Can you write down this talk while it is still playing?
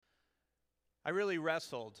I really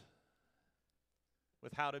wrestled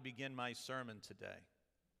with how to begin my sermon today.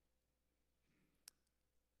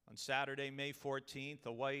 On Saturday, May 14th,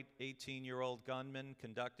 a white 18-year-old gunman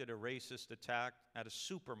conducted a racist attack at a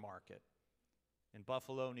supermarket in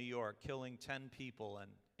Buffalo, New York, killing 10 people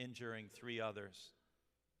and injuring 3 others.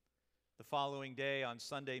 The following day, on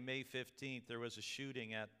Sunday, May 15th, there was a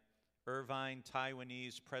shooting at Irvine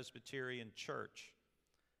Taiwanese Presbyterian Church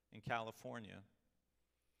in California.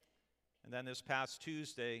 And then this past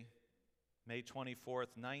Tuesday, May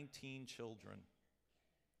 24th, 19 children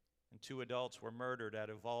and 2 adults were murdered at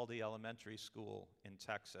Uvalde Elementary School in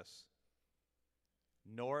Texas.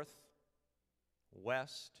 North,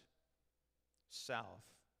 west, south,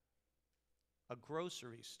 a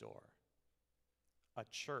grocery store, a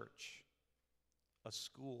church, a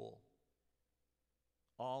school,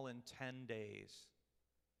 all in 10 days.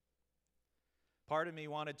 Part of me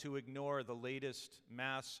wanted to ignore the latest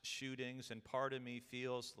mass shootings, and part of me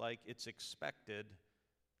feels like it's expected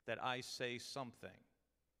that I say something.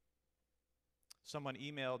 Someone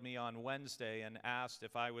emailed me on Wednesday and asked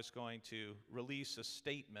if I was going to release a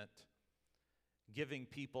statement giving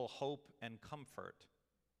people hope and comfort.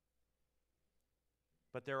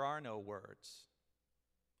 But there are no words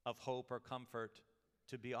of hope or comfort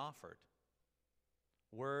to be offered.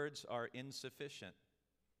 Words are insufficient,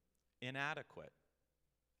 inadequate,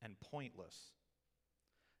 and pointless.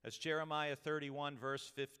 As Jeremiah 31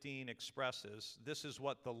 verse 15 expresses, this is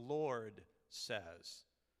what the Lord says.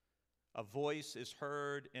 A voice is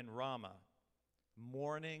heard in Ramah,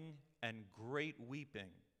 mourning and great weeping,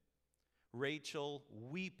 Rachel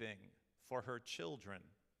weeping for her children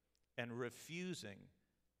and refusing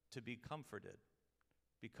to be comforted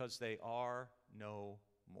because they are no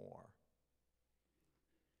more.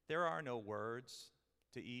 There are no words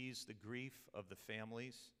to ease the grief of the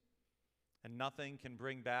families, and nothing can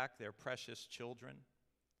bring back their precious children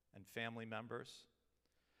and family members.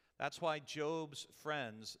 That's why Job's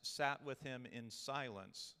friends sat with him in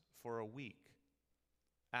silence for a week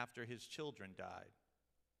after his children died,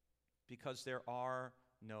 because there are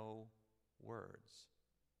no words.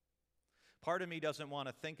 Part of me doesn't want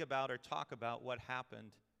to think about or talk about what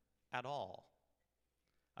happened at all.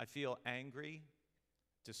 I feel angry,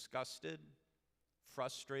 disgusted,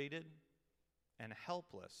 frustrated, and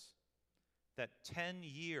helpless that 10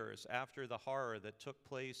 years after the horror that took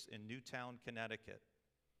place in Newtown, Connecticut,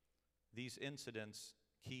 these incidents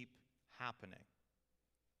keep happening.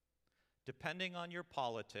 Depending on your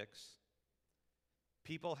politics,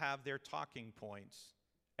 people have their talking points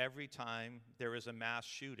every time there is a mass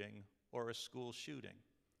shooting or a school shooting,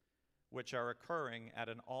 which are occurring at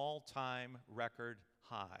an all-time record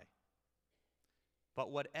high.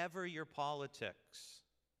 But whatever your politics,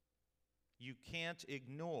 you can't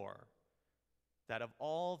ignore that of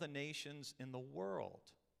all the nations in the world,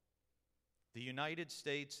 the United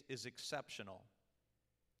States is exceptional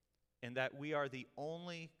in that we are the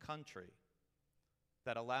only country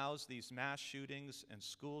that allows these mass shootings and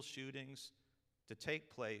school shootings to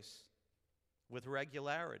take place with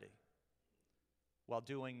regularity while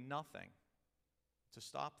doing nothing to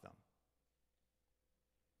stop them.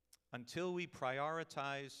 Until we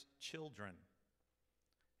prioritize children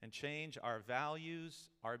and change our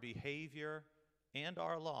values, our behavior, and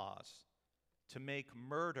our laws to make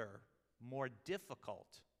murder more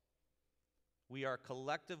difficult, we are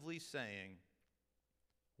collectively saying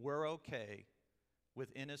we're okay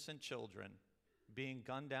with innocent children being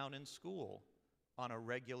gunned down in school on a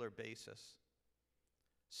regular basis.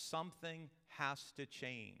 Something has to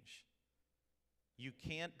change. You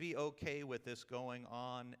can't be okay with this going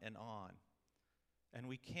on, and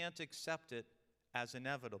we can't accept it as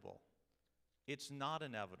inevitable. It's not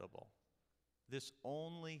inevitable. This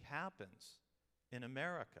only happens in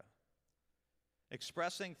America.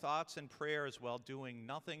 Expressing thoughts and prayers while doing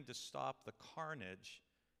nothing to stop the carnage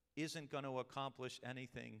isn't going to accomplish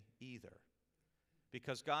anything either.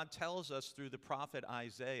 Because God tells us through the prophet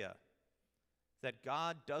Isaiah that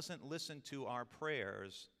God doesn't listen to our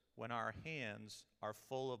prayers when our hands are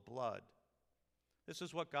full of blood. This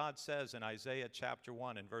is what God says in Isaiah chapter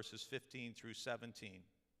 1 in verses 15 through 17.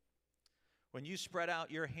 When you spread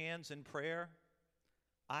out your hands in prayer,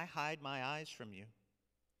 I hide my eyes from you.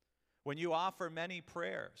 When you offer many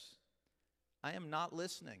prayers, I am not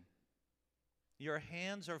listening. Your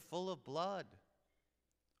hands are full of blood.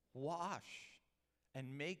 Wash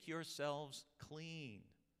and make yourselves clean.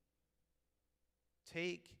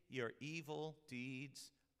 Take your evil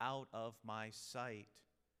deeds out of my sight.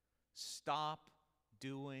 Stop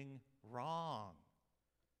doing wrong.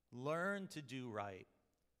 Learn to do right.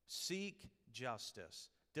 Seek justice.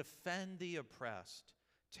 Defend the oppressed.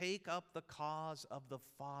 Take up the cause of the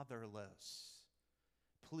fatherless.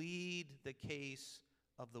 Plead the case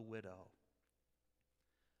of the widow.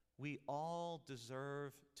 We all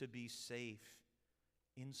deserve to be safe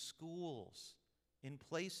in schools, in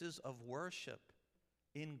places of worship,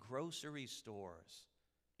 in grocery stores,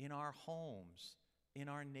 in our homes, in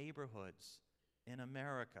our neighborhoods, in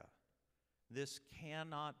America. This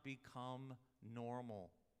cannot become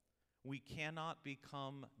normal. We cannot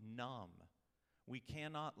become numb. We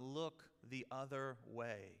cannot look the other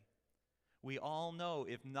way. We all know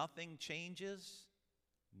if nothing changes,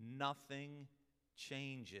 nothing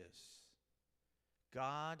changes.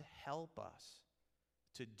 God, help us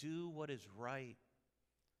to do what is right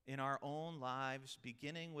in our own lives,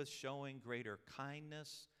 beginning with showing greater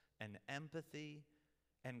kindness and empathy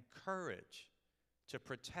and courage to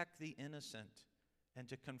protect the innocent and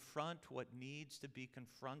to confront what needs to be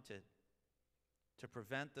confronted, to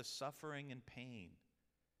prevent the suffering and pain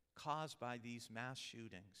caused by these mass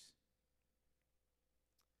shootings.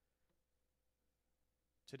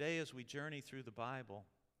 Today, as we journey through the Bible,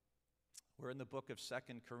 we're in the book of 2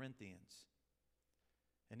 Corinthians.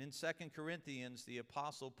 And in 2 Corinthians, the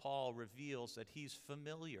Apostle Paul reveals that he's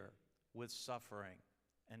familiar with suffering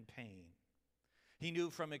and pain. He knew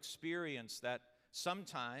from experience that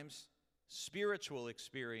sometimes spiritual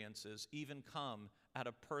experiences even come at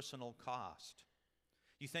a personal cost.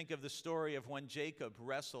 You think of the story of when Jacob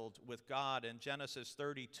wrestled with God in Genesis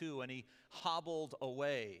 32 and he hobbled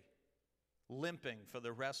away, limping for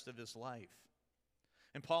the rest of his life.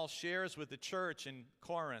 And Paul shares with the church in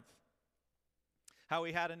Corinth how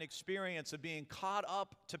he had an experience of being caught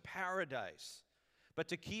up to paradise, but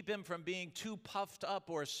to keep him from being too puffed up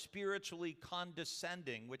or spiritually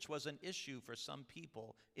condescending, which was an issue for some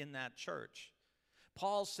people in that church.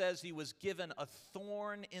 Paul says he was given a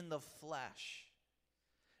thorn in the flesh.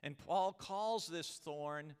 And Paul calls this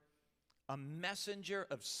thorn a messenger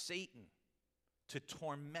of Satan to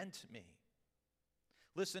torment me.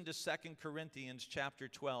 Listen to 2 Corinthians chapter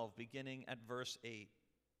 12, beginning at verse 8.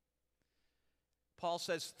 Paul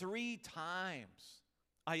says, 3 times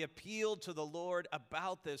I appealed to the Lord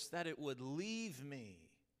about this, that it would leave me.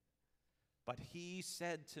 But he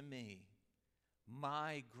said to me,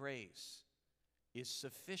 my grace is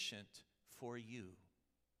sufficient for you,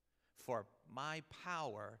 for my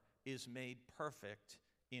power is made perfect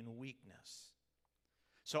in weakness.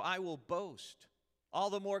 So I will boast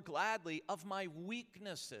all the more gladly of my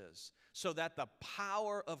weaknesses, so that the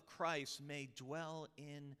power of Christ may dwell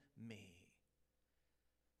in me.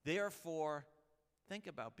 Therefore, think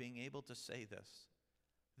about being able to say this.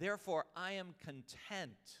 Therefore, I am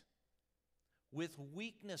content with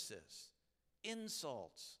weaknesses,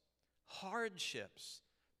 insults, hardships,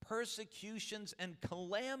 persecutions, and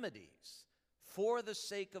calamities for the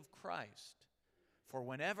sake of Christ. For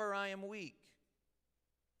whenever I am weak,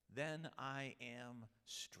 then I am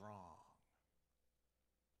strong.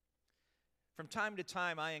 From time to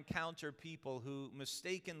time, I encounter people who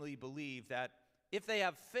mistakenly believe that if they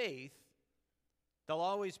have faith, they'll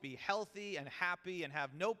always be healthy and happy and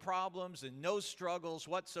have no problems and no struggles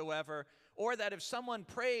whatsoever, or that if someone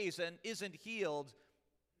prays and isn't healed,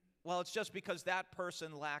 well, it's just because that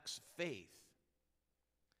person lacks faith.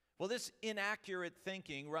 Well, this inaccurate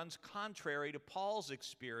thinking runs contrary to Paul's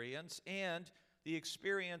experience and the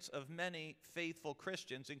experience of many faithful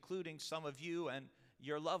Christians, including some of you and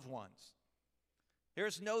your loved ones.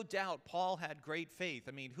 There's no doubt Paul had great faith.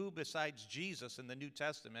 I mean, who besides Jesus in the New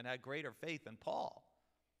Testament had greater faith than Paul?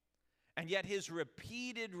 And yet his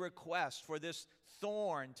repeated request for this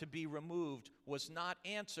thorn to be removed was not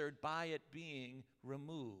answered by it being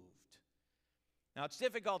removed. Now, it's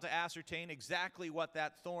difficult to ascertain exactly what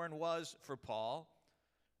that thorn was for Paul.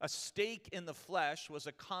 A stake in the flesh was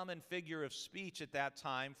a common figure of speech at that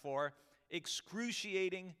time for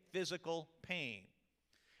excruciating physical pain.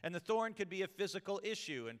 And the thorn could be a physical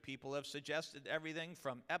issue, and people have suggested everything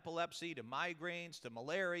from epilepsy to migraines to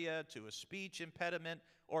malaria to a speech impediment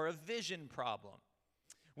or a vision problem.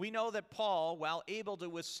 We know that Paul, while able to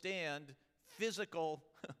withstand physical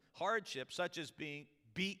hardship, such as being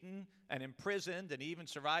beaten and imprisoned and even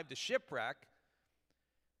survived a shipwreck,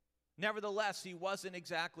 nevertheless, he wasn't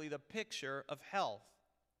exactly the picture of health.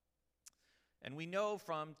 And we know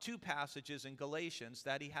from 2 passages in Galatians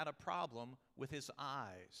that he had a problem with his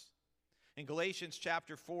eyes. In Galatians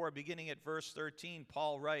chapter 4, beginning at verse 13,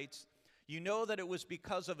 Paul writes, "You know that it was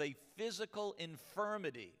because of a physical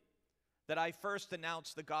infirmity that I first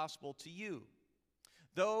announced the gospel to you.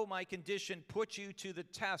 Though my condition put you to the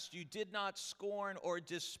test, you did not scorn or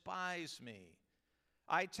despise me.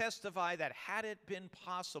 I testify that had it been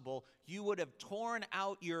possible, you would have torn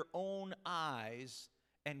out your own eyes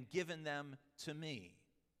and given them to me.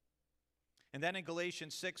 And then in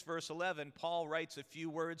Galatians 6, verse 11, Paul writes a few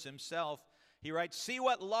words himself. He writes, "See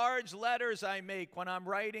what large letters I make when I'm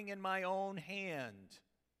writing in my own hand."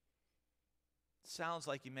 Sounds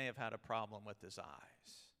like he may have had a problem with his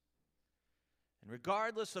eyes. And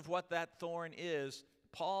regardless of what that thorn is,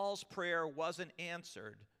 Paul's prayer wasn't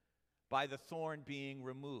answered by the thorn being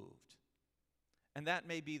removed. And that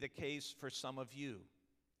may be the case for some of you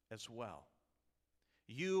as well.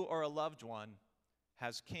 You or a loved one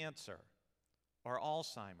has cancer, or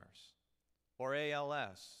Alzheimer's, or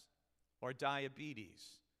ALS, or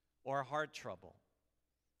diabetes, or heart trouble.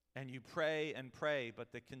 And you pray and pray,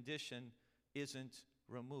 but the condition isn't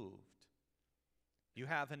removed. You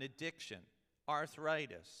have an addiction,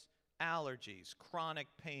 arthritis, allergies, chronic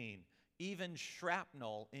pain, even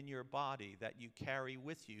shrapnel in your body that you carry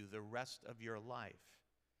with you the rest of your life.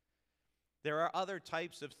 There are other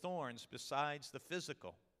types of thorns besides the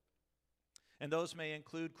physical. And those may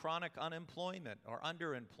include chronic unemployment or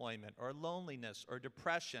underemployment or loneliness or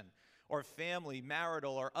depression or family,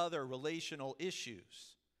 marital, or other relational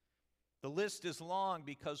issues. The list is long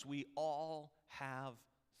because we all have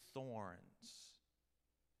thorns.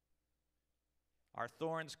 Our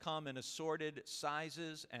thorns come in assorted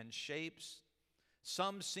sizes and shapes.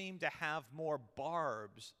 Some seem to have more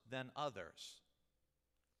barbs than others,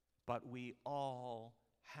 but we all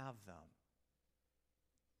have them.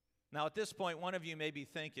 Now, at this point, one of you may be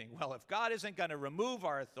thinking, well, if God isn't going to remove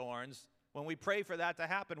our thorns when we pray for that to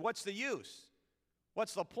happen, what's the use?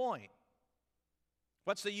 What's the point?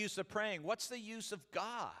 What's the use of praying? What's the use of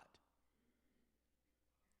God?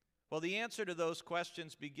 Well, the answer to those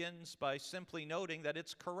questions begins by simply noting that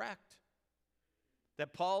it's correct.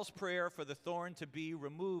 That Paul's prayer for the thorn to be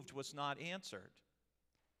removed was not answered.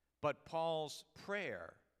 But Paul's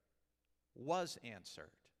prayer was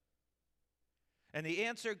answered. And the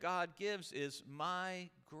answer God gives is, my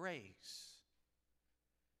grace.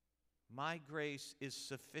 My grace is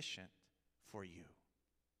sufficient for you.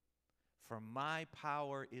 For my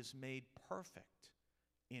power is made perfect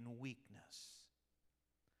in weakness.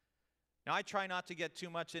 Now, I try not to get too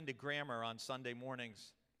much into grammar on Sunday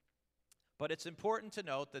mornings, but it's important to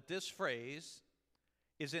note that this phrase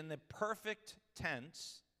is in the perfect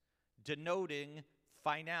tense, denoting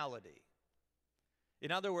finality.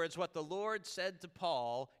 In other words, what the Lord said to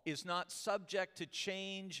Paul is not subject to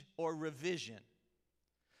change or revision.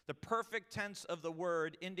 The perfect tense of the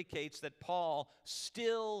word indicates that Paul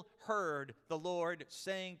still heard the Lord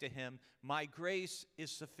saying to him, my grace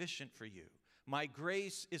is sufficient for you. My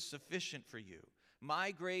grace is sufficient for you.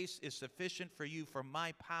 My grace is sufficient for you, for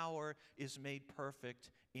my power is made perfect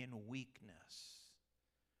in weakness.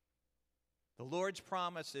 The Lord's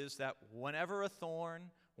promise is that whenever a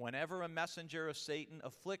thorn, whenever a messenger of Satan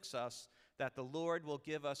afflicts us, that the Lord will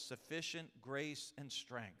give us sufficient grace and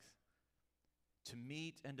strength to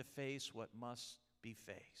meet and to face what must be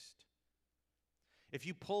faced. If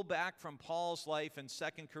you pull back from Paul's life in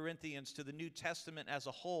 2 Corinthians to the New Testament as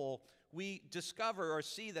a whole, we discover or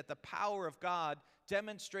see that the power of God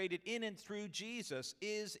demonstrated in and through Jesus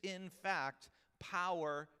is in fact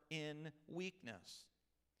power in weakness.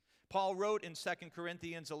 Paul wrote in 2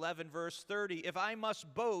 Corinthians 11 verse 30, if I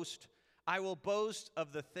must boast, I will boast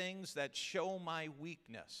of the things that show my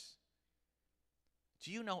weakness.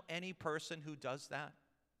 Do you know any person who does that?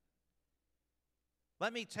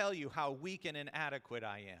 Let me tell you how weak and inadequate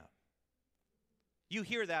I am. You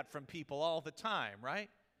hear that from people all the time, right?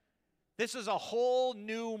 This is a whole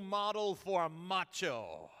new model for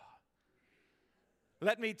macho.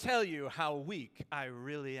 Let me tell you how weak I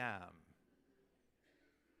really am.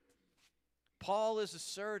 Paul is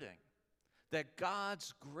asserting that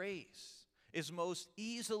God's grace is most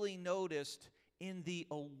easily noticed in the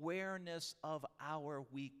awareness of our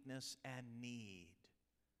weakness and need.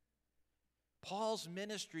 Paul's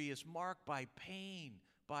ministry is marked by pain,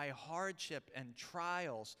 by hardship and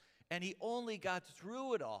trials, and he only got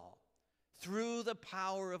through it all through the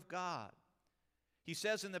power of God. He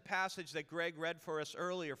says in the passage that Greg read for us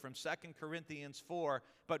earlier from 2 Corinthians 4,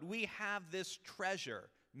 but we have this treasure,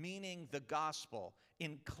 meaning the gospel,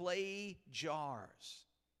 in clay jars.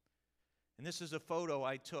 And this is a photo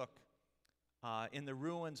I took in the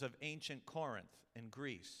ruins of ancient Corinth in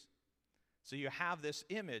Greece. So you have this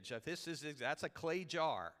image of that's a clay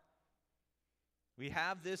jar. We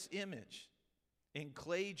have this image in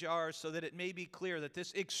clay jars so that it may be clear that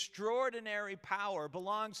this extraordinary power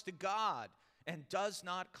belongs to God and does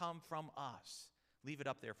not come from us. Leave it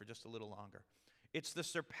up there for just a little longer. It's the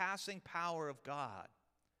surpassing power of God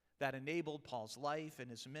that enabled Paul's life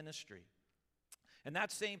and his ministry. And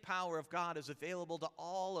that same power of God is available to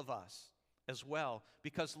all of us as well,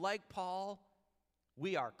 because like Paul,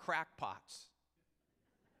 we are crackpots.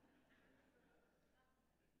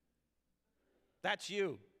 That's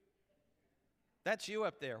you. That's you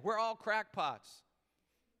up there. We're all crackpots.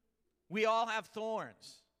 We all have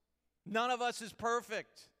thorns. None of us is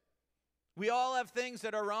perfect. We all have things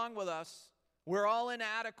that are wrong with us. We're all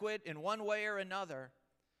inadequate in one way or another.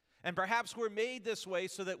 And perhaps we're made this way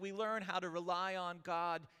so that we learn how to rely on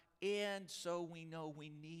God, and so we know we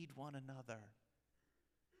need one another.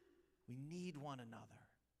 We need one another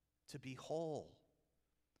to be whole.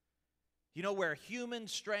 You know, where human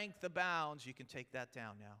strength abounds, you can take that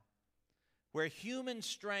down now. Where human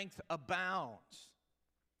strength abounds,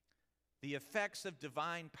 the effects of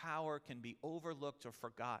divine power can be overlooked or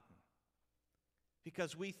forgotten.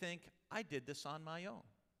 Because we think, I did this on my own.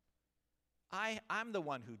 I'm the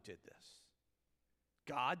one who did this.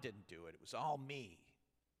 God didn't do it. It was all me.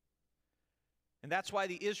 And that's why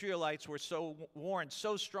the Israelites were so warned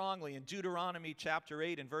so strongly in Deuteronomy chapter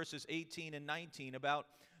 8 and verses 18 and 19 about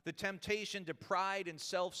the temptation to pride and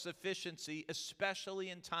self-sufficiency, especially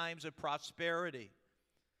in times of prosperity,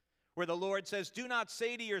 where the Lord says, do not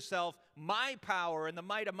say to yourself, my power and the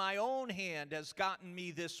might of my own hand has gotten me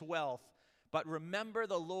this wealth, but remember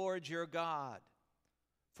the Lord your God,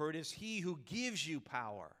 for it is he who gives you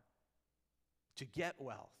power to get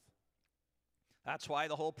wealth. That's why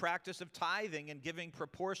the whole practice of tithing and giving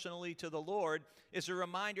proportionally to the Lord is a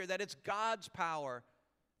reminder that it's God's power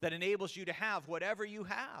that enables you to have whatever you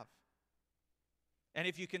have. And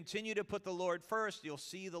if you continue to put the Lord first, you'll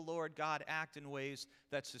see the Lord God act in ways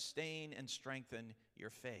that sustain and strengthen your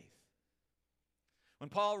faith. When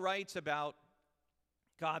Paul writes about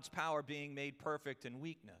God's power being made perfect in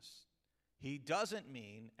weakness, he doesn't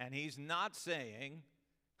mean, and he's not saying,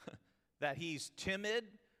 that he's timid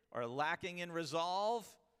or lacking in resolve.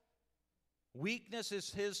 Weakness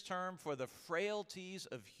is his term for the frailties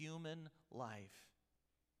of human life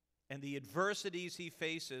and the adversities he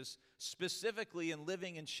faces, specifically in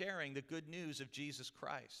living and sharing the good news of Jesus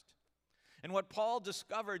Christ. And what Paul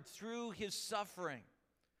discovered through his suffering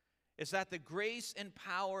is that the grace and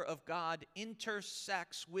power of God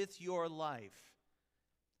intersects with your life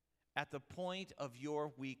at the point of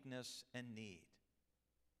your weakness and need.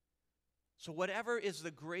 So whatever is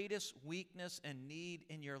the greatest weakness and need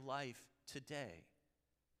in your life today,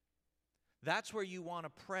 that's where you want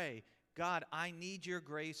to pray, God, I need your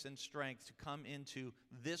grace and strength to come into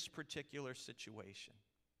this particular situation,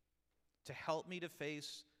 to help me to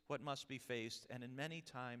face what must be faced, and in many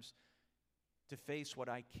times, to face what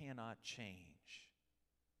I cannot change.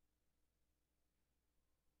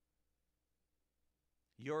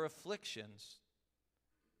 Your afflictions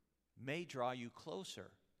may draw you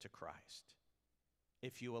closer to Christ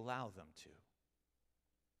if you allow them to.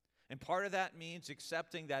 And part of that means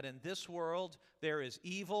accepting that in this world there is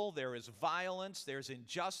evil, there is violence, there's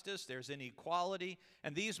injustice, there's inequality,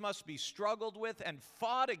 and these must be struggled with and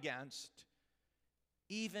fought against,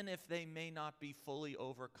 even if they may not be fully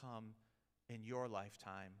overcome in your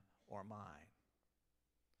lifetime or mine.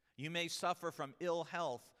 You may suffer from ill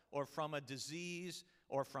health or from a disease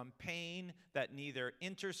or from pain that neither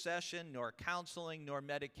intercession nor counseling nor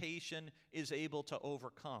medication is able to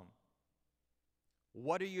overcome.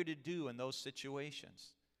 What are you to do in those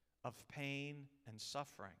situations of pain and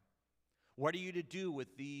suffering? What are you to do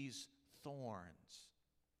with these thorns?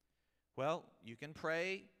 Well, you can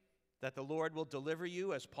pray that the Lord will deliver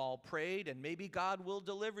you as Paul prayed, and maybe God will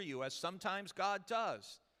deliver you as sometimes God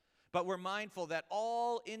does. But we're mindful that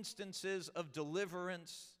all instances of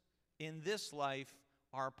deliverance in this life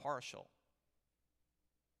are partial.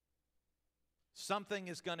 Something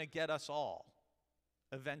is going to get us all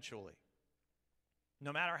eventually.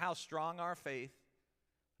 No matter how strong our faith,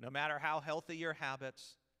 no matter how healthy your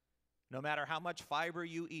habits, no matter how much fiber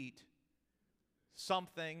you eat,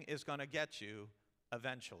 something is going to get you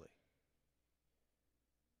eventually.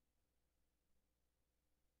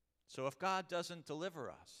 So if God doesn't deliver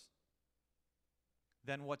us,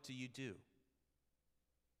 then what do you do?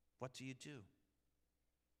 What do you do?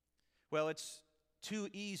 Well, it's too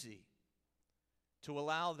easy to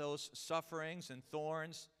allow those sufferings and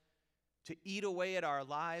thorns to eat away at our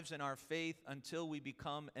lives and our faith until we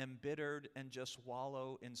become embittered and just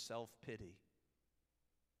wallow in self-pity.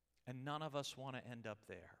 And none of us want to end up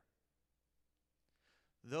there.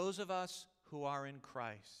 Those of us who are in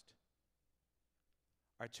Christ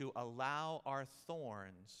are to allow our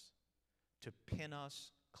thorns to pin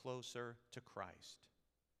us closer to Christ.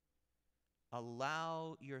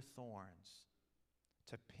 Allow your thorns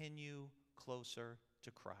to pin you closer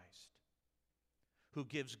to Christ, who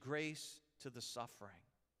gives grace to the suffering.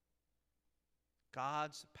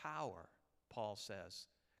 God's power Paul says,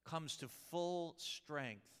 comes to full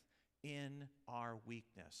strength in our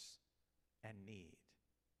weakness and need.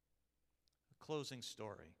 A closing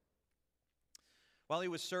story. While he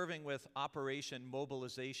was serving with Operation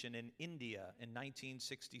Mobilization in India in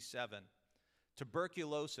 1967,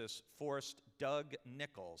 tuberculosis forced Doug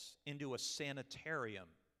Nichols into a sanitarium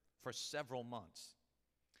for several months.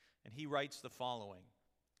 And he writes the following.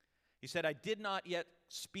 He said, "I did not yet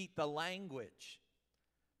speak the language,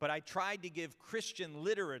 but I tried to give Christian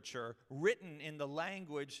literature written in the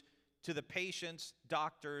language to the patients,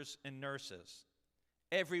 doctors, and nurses.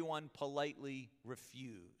 Everyone politely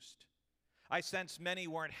refused. I sensed many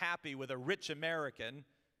weren't happy with a rich American,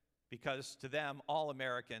 because to them all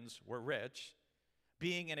Americans were rich,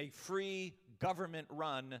 being in a free,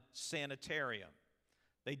 government-run sanitarium.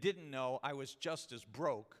 They didn't know I was just as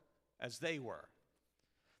broke as they were.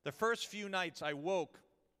 The first few nights I woke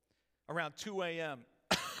around 2 a.m.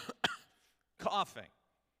 coughing.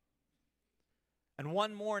 And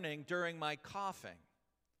one morning during my coughing,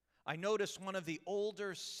 I noticed one of the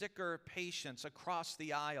older, sicker patients across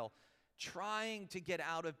the aisle trying to get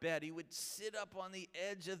out of bed. He would sit up on the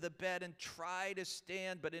edge of the bed and try to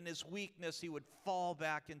stand, but in his weakness, he would fall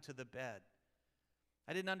back into the bed.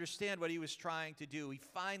 I didn't understand what he was trying to do. He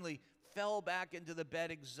finally fell back into the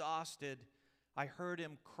bed exhausted. I heard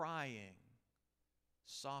him crying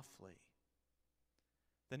softly.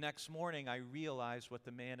 The next morning, I realized what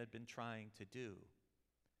the man had been trying to do.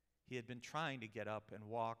 He had been trying to get up and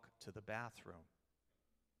walk to the bathroom.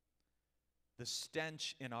 The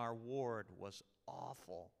stench in our ward was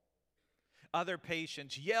awful. Other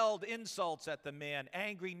patients yelled insults at the man.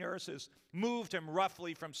 Angry nurses moved him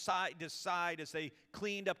roughly from side to side as they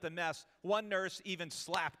cleaned up the mess. One nurse even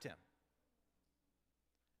slapped him.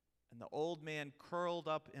 And the old man curled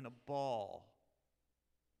up in a ball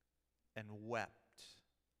and wept.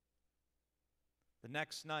 The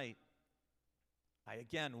next night, I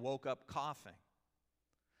again woke up coughing.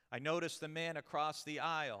 I noticed the man across the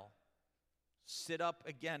aisle sit up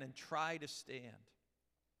again and try to stand.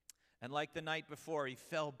 And like the night before, he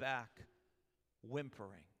fell back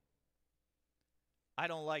whimpering. I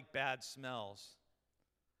don't like bad smells,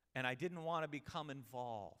 and I didn't want to become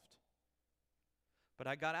involved. But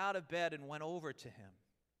I got out of bed and went over to him.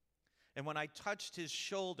 And when I touched his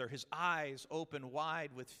shoulder, his eyes opened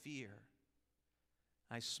wide with fear.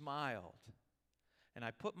 I smiled, and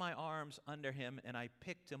I put my arms under him, and I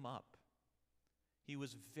picked him up. He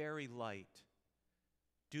was very light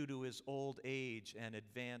due to his old age and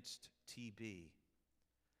advanced TB.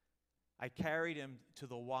 I carried him to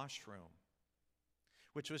the washroom,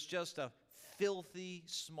 which was just a filthy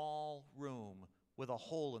small room with a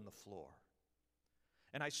hole in the floor.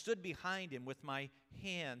 And I stood behind him with my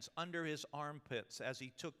hands under his armpits as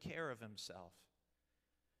he took care of himself.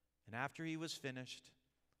 And after he was finished,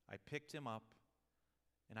 I picked him up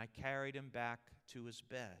and I carried him back to his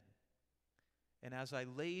bed. And as I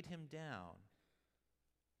laid him down,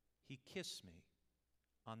 he kissed me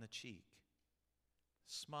on the cheek,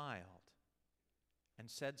 smiled, and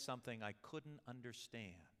said something I couldn't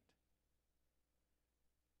understand.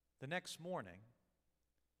 The next morning,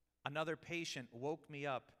 another patient woke me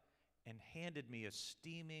up and handed me a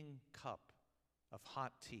steaming cup of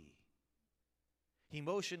hot tea. He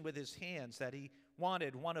motioned with his hands that he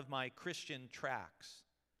wanted one of my Christian tracts.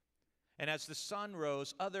 And as the sun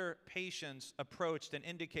rose, other patients approached and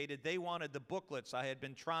indicated they wanted the booklets I had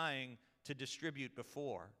been trying to distribute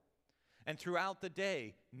before. And throughout the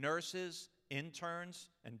day, nurses, interns,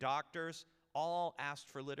 and doctors all asked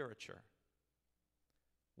for literature.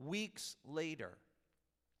 Weeks later,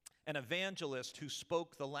 an evangelist who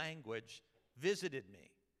spoke the language visited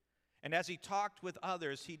me. And as he talked with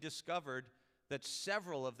others, he discovered that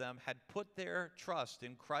several of them had put their trust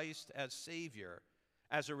in Christ as Savior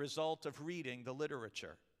as a result of reading the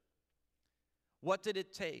literature. What did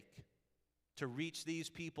it take to reach these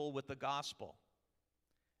people with the gospel?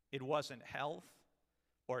 It wasn't health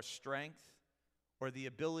or strength or the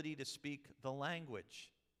ability to speak the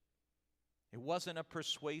language. It wasn't a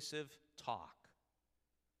persuasive talk.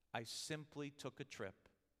 I simply took a trip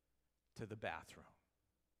to the bathroom.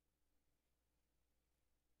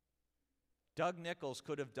 Doug Nichols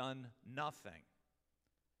could have done nothing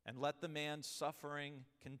and let the man's suffering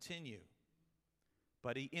continue.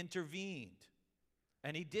 But he intervened,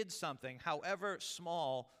 and he did something, however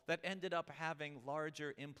small, that ended up having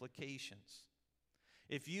larger implications.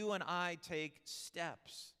 If you and I take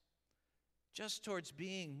steps just towards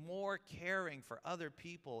being more caring for other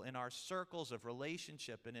people in our circles of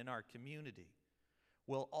relationship and in our community,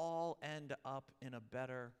 we'll all end up in a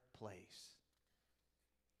better place.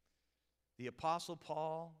 The Apostle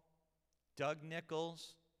Paul, Doug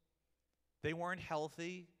Nichols. They weren't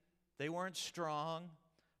healthy. They weren't strong.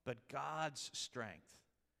 But God's strength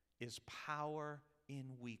is power in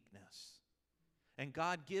weakness. And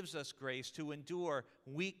God gives us grace to endure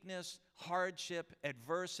weakness, hardship,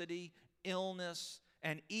 adversity, illness,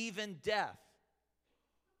 and even death.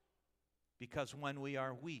 Because when we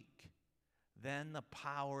are weak, then the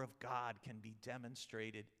power of God can be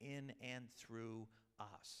demonstrated in and through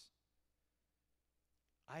us.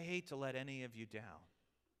 I hate to let any of you down,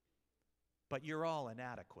 but you're all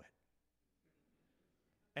inadequate.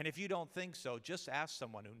 And if you don't think so, just ask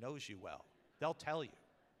someone who knows you well. They'll tell you.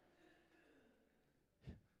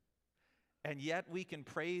 And yet we can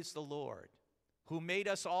praise the Lord who made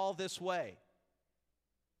us all this way,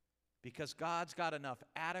 because God's got enough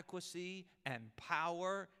adequacy and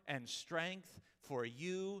power and strength for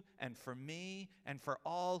you and for me and for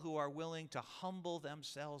all who are willing to humble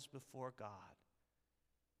themselves before God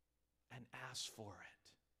and ask for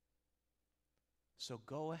it. So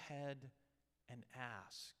go ahead and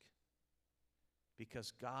ask,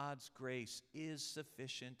 because God's grace is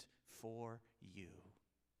sufficient for you.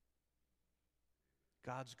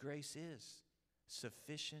 God's grace is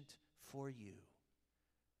sufficient for you,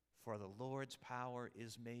 for the Lord's power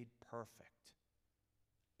is made perfect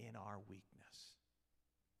in our weakness.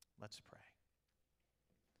 Let's pray.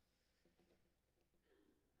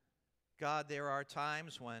 God, there are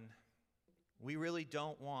times when we really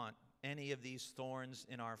don't want any of these thorns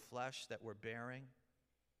in our flesh that we're bearing.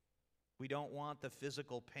 We don't want the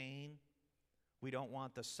physical pain. We don't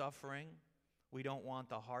want the suffering. We don't want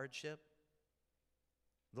the hardship.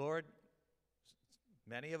 Lord,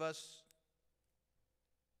 many of us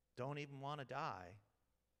don't even want to die,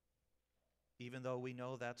 even though we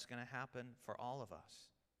know that's going to happen for all of us.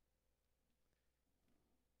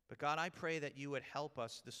 But God, I pray that you would help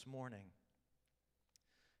us this morning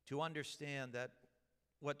to understand that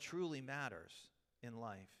what truly matters in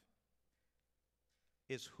life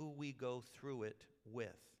is who we go through it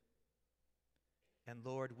with. And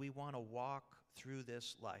Lord, we want to walk through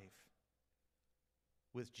this life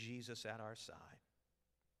with Jesus at our side.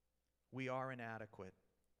 We are inadequate.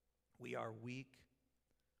 We are weak.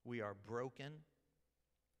 We are broken.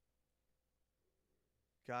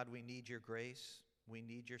 God, we need your grace. We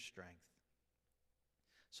need your strength.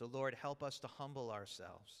 So, Lord, help us to humble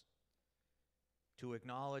ourselves, to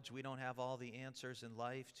acknowledge we don't have all the answers in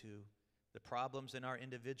life to the problems in our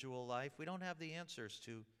individual life. We don't have the answers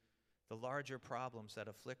to the larger problems that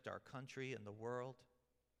afflict our country and the world.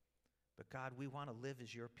 But God, we want to live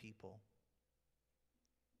as your people.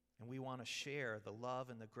 And we want to share the love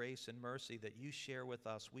and the grace and mercy that you share with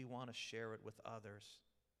us. We want to share it with others.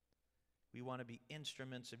 We want to be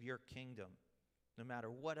instruments of your kingdom, no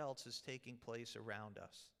matter what else is taking place around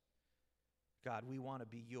us. God, we want to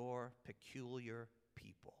be your peculiar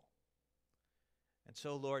people. And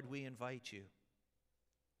so, Lord, we invite you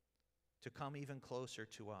to come even closer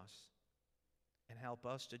to us and help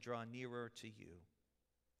us to draw nearer to you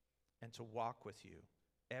and to walk with you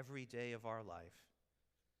every day of our life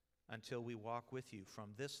until we walk with you from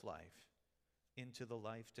this life into the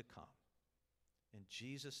life to come. In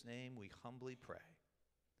Jesus' name we humbly pray.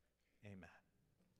 Amen.